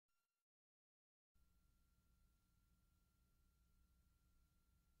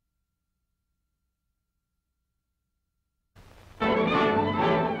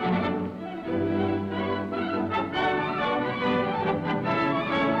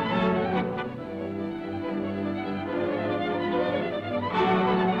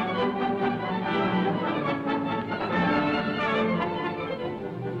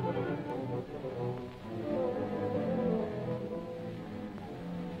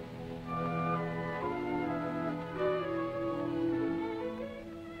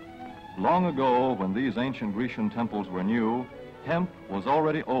Long ago, when these ancient Grecian temples were new, hemp was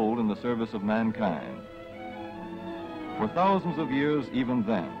already old in the service of mankind. For thousands of years even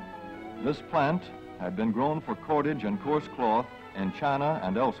then, this plant had been grown for cordage and coarse cloth in China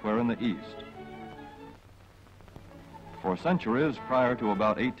and elsewhere in the East. For centuries prior to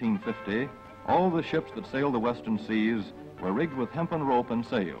about 1850, all the ships that sailed the western seas were rigged with hempen rope and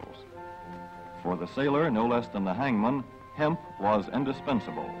sails. For the sailor, no less than the hangman, hemp was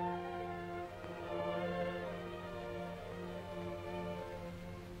indispensable.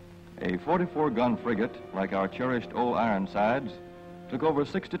 A 44-gun frigate, like our cherished old Ironsides, took over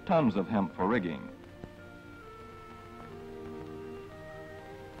 60 tons of hemp for rigging,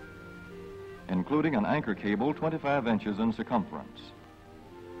 including an anchor cable 25 inches in circumference.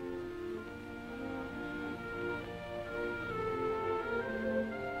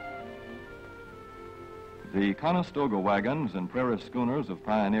 The Conestoga wagons and prairie schooners of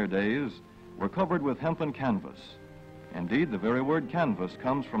pioneer days were covered with hempen canvas. Indeed, the very word canvas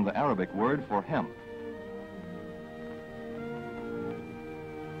comes from the Arabic word for hemp.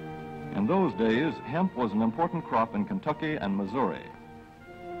 In those days, hemp was an important crop in Kentucky and Missouri.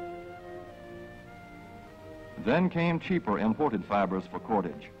 Then came cheaper imported fibers for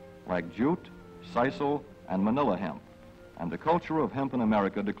cordage, like jute, sisal, and manila hemp, and the culture of hemp in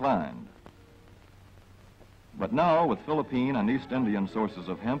America declined. But now, with Philippine and East Indian sources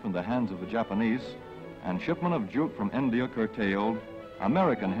of hemp in the hands of the Japanese, and shipment of jute from India curtailed,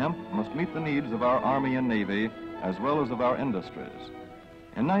 American hemp must meet the needs of our Army and Navy as well as of our industries.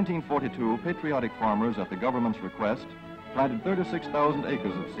 In 1942, patriotic farmers at the government's request planted 36,000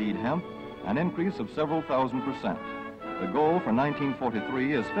 acres of seed hemp, an increase of several thousand%. The goal for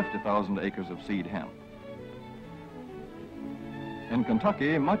 1943 is 50,000 acres of seed hemp. In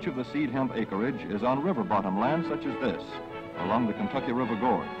Kentucky, much of the seed hemp acreage is on river bottom land such as this, along the Kentucky River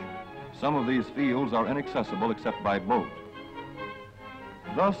Gorge. Some of these fields are inaccessible except by boat.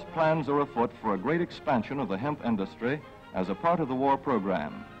 Thus, plans are afoot for a great expansion of the hemp industry as a part of the war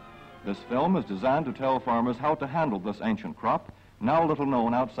program. This film is designed to tell farmers how to handle this ancient crop, now little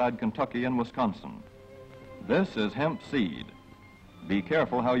known outside Kentucky and Wisconsin. This is hemp seed. Be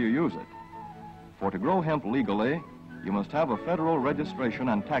careful how you use it. For to grow hemp legally, you must have a federal registration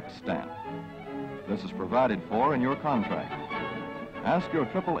and tax stamp. This is provided for in your contract. Ask your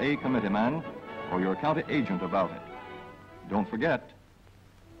AAA committeeman or your county agent about it. Don't forget,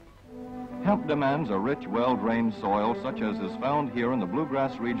 hemp demands a rich, well-drained soil such as is found here in the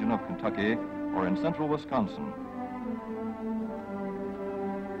bluegrass region of Kentucky or in central Wisconsin.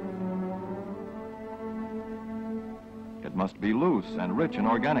 It must be loose and rich in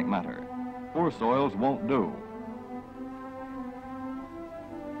organic matter. Poor soils won't do.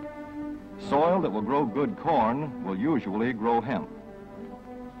 Soil that will grow good corn will usually grow hemp.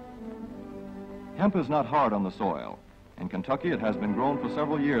 Hemp is not hard on the soil. In Kentucky, it has been grown for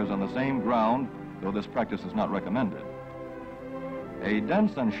several years on the same ground, though this practice is not recommended. A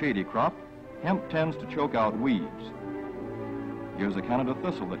dense and shady crop, hemp tends to choke out weeds. Here's a Canada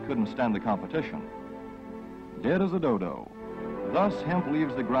thistle that couldn't stand the competition. Dead as a dodo. Thus, hemp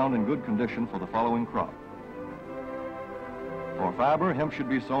leaves the ground in good condition for the following crop. For fiber, hemp should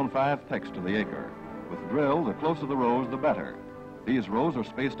be sown 5 pecks to the acre. With drill, the closer the rows, the better. These rows are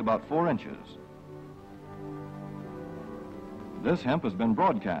spaced about 4 inches. This hemp has been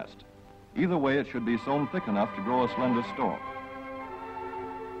broadcast. Either way, it should be sown thick enough to grow a slender stalk.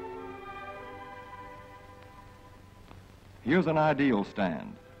 Here's an ideal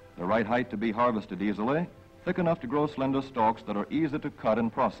stand. The right height to be harvested easily, thick enough to grow slender stalks that are easy to cut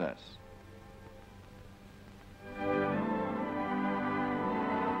and process.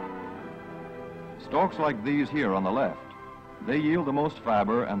 Stalks like these here on the left, they yield the most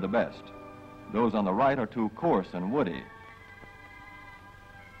fiber and the best. Those on the right are too coarse and woody.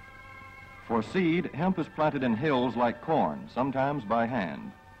 For seed, hemp is planted in hills like corn, sometimes by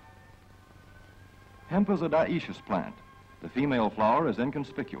hand. Hemp is a dioecious plant. The female flower is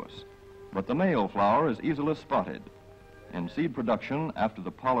inconspicuous, but the male flower is easily spotted. In seed production, after the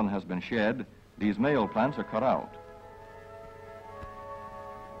pollen has been shed, these male plants are cut out.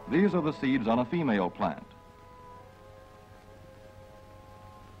 These are the seeds on a female plant.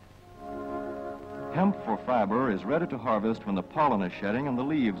 Hemp for fiber is ready to harvest when the pollen is shedding and the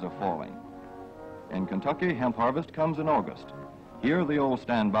leaves are falling. In Kentucky, hemp harvest comes in August. Here, the old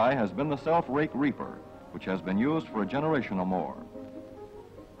standby has been the self-rake reaper, which has been used for a generation or more.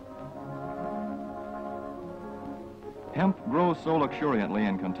 Hemp grows so luxuriantly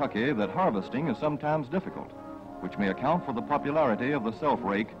in Kentucky that harvesting is sometimes difficult, which may account for the popularity of the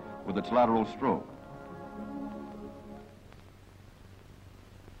self-rake with its lateral stroke.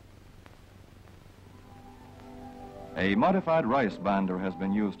 A modified rice binder has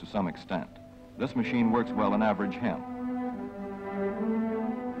been used to some extent. This machine works well in average hemp.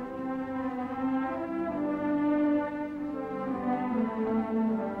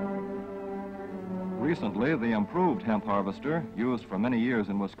 Recently, the improved hemp harvester, used for many years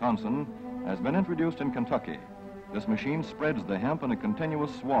in Wisconsin, has been introduced in Kentucky. This machine spreads the hemp in a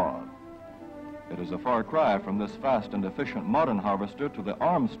continuous swath. It is a far cry from this fast and efficient modern harvester to the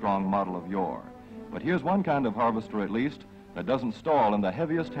Armstrong model of yore. But here's one kind of harvester, at least, that doesn't stall in the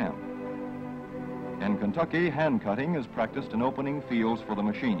heaviest hemp. In Kentucky, hand cutting is practiced in opening fields for the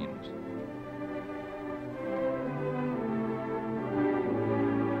machines.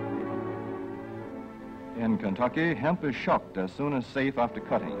 In Kentucky, hemp is shucked as soon as safe after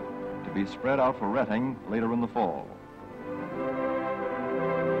cutting, to be spread out for retting later in the fall.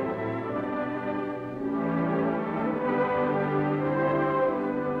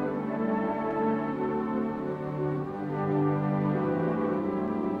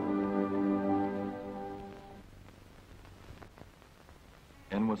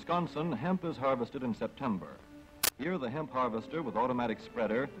 In Wisconsin, hemp is harvested in September. Here, the hemp harvester with automatic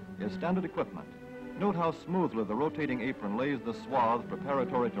spreader is standard equipment. Note how smoothly the rotating apron lays the swath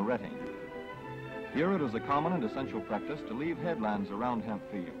preparatory to retting. Here it is a common and essential practice to leave headlands around hemp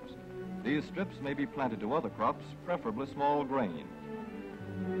fields. These strips may be planted to other crops, preferably small grain.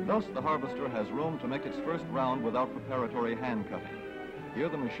 Thus, the harvester has room to make its first round without preparatory hand cutting. Here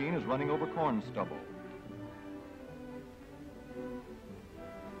the machine is running over corn stubble.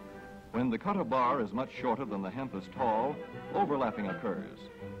 When the cutter bar is much shorter than the hemp is tall, overlapping occurs.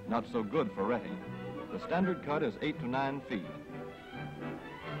 Not so good for retting. The standard cut is 8 to 9 feet.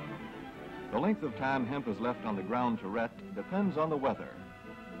 The length of time hemp is left on the ground to ret depends on the weather.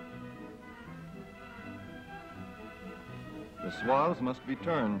 The swaths must be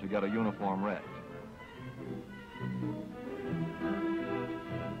turned to get a uniform ret.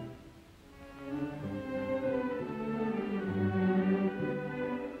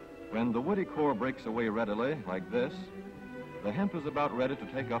 When the woody core breaks away readily, like this, the hemp is about ready to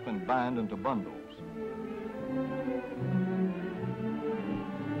take up and bind into bundles.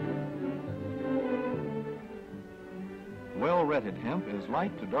 Well-retted hemp is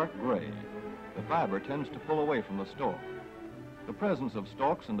light to dark gray. The fiber tends to pull away from the stalk. The presence of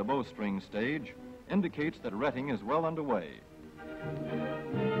stalks in the bowstring stage indicates that retting is well underway.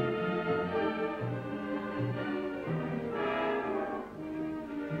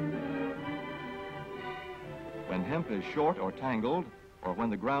 When hemp is short or tangled, or when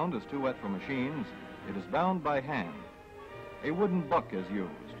the ground is too wet for machines, it is bound by hand. A wooden buck is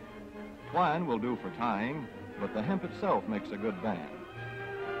used. Twine will do for tying, but the hemp itself makes a good band.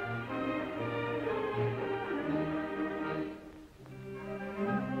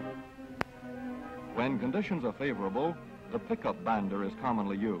 When conditions are favorable, the pickup binder is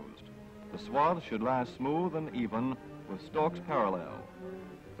commonly used. The swath should lie smooth and even with stalks parallel.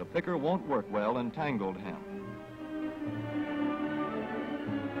 The picker won't work well in tangled hemp.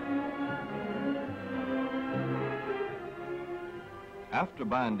 After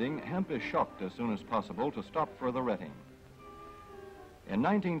binding, hemp is shucked as soon as possible to stop further retting. In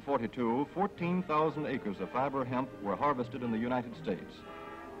 1942, 14,000 acres of fiber hemp were harvested in the United States.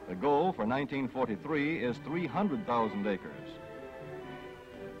 The goal for 1943 is 300,000 acres.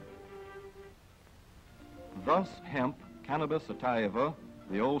 Thus, hemp, Cannabis sativa,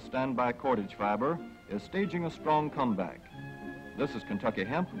 the old standby cordage fiber, is staging a strong comeback. This is Kentucky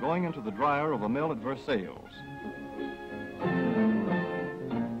hemp going into the dryer of a mill at Versailles.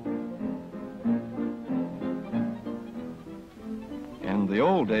 In the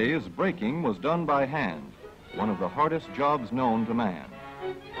old days, breaking was done by hand, one of the hardest jobs known to man.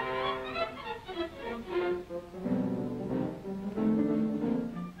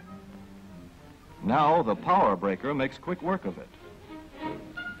 Now the power breaker makes quick work of it.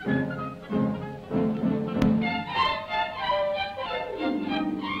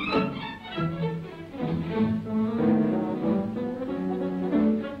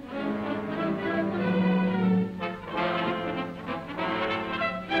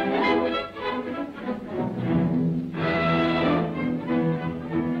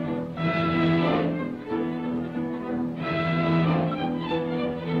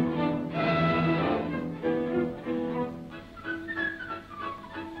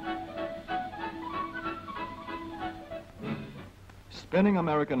 Spinning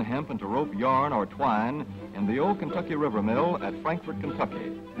American hemp into rope yarn or twine in the old Kentucky River Mill at Frankfort,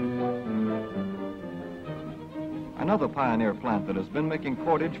 Kentucky. Another pioneer plant that has been making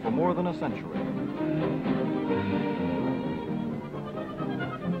cordage for more than a century.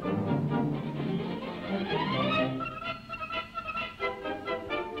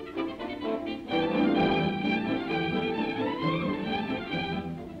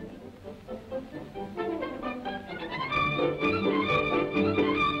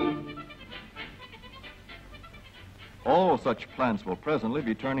 such plants will presently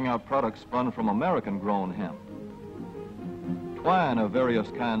be turning out products spun from American-grown hemp. Twine of various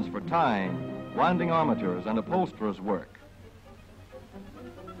kinds for tying, winding armatures, and upholsterers' work.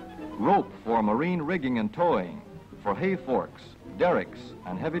 Rope for marine rigging and towing, for hay forks, derricks,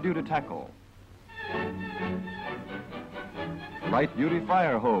 and heavy-duty tackle. Light-duty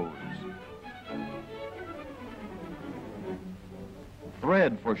fire hose.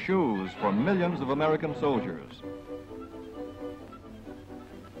 Thread for shoes for millions of American soldiers.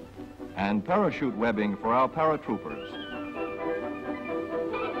 And parachute webbing for our paratroopers.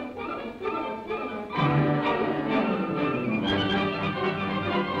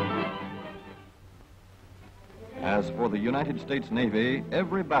 As for the United States Navy,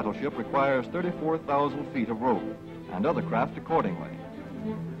 every battleship requires 34,000 feet of rope, and other craft accordingly.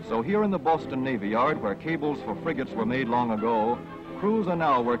 So here in the Boston Navy Yard, where cables for frigates were made long ago, crews are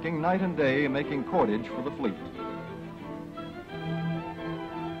now working night and day making cordage for the fleet.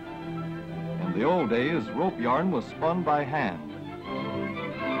 In the old days, rope yarn was spun by hand.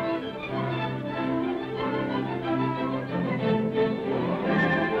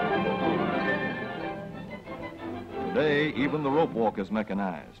 Today, even the rope walk is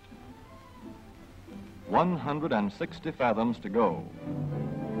mechanized. 160 fathoms to go.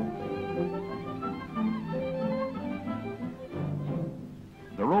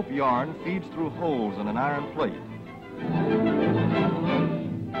 The rope yarn feeds through holes in an iron plate.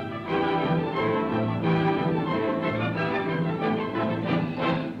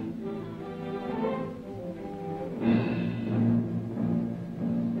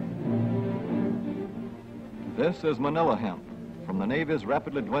 This is Manila hemp from the Navy's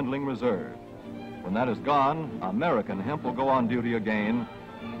rapidly dwindling reserve. When that is gone, American hemp will go on duty again.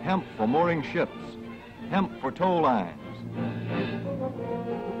 Hemp for mooring ships, hemp for tow lines.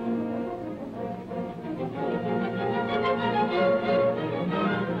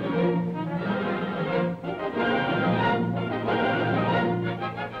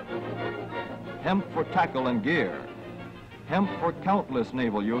 Hemp for tackle and gear. Hemp for countless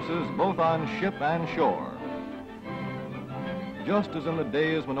naval uses, both on ship and shore. Just as in the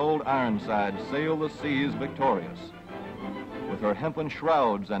days when old Ironside sailed the seas victorious, with her hempen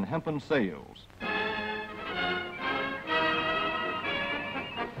shrouds and hempen sails.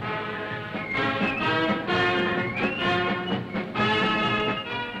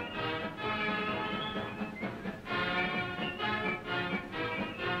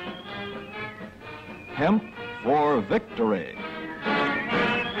 Hemp for victory.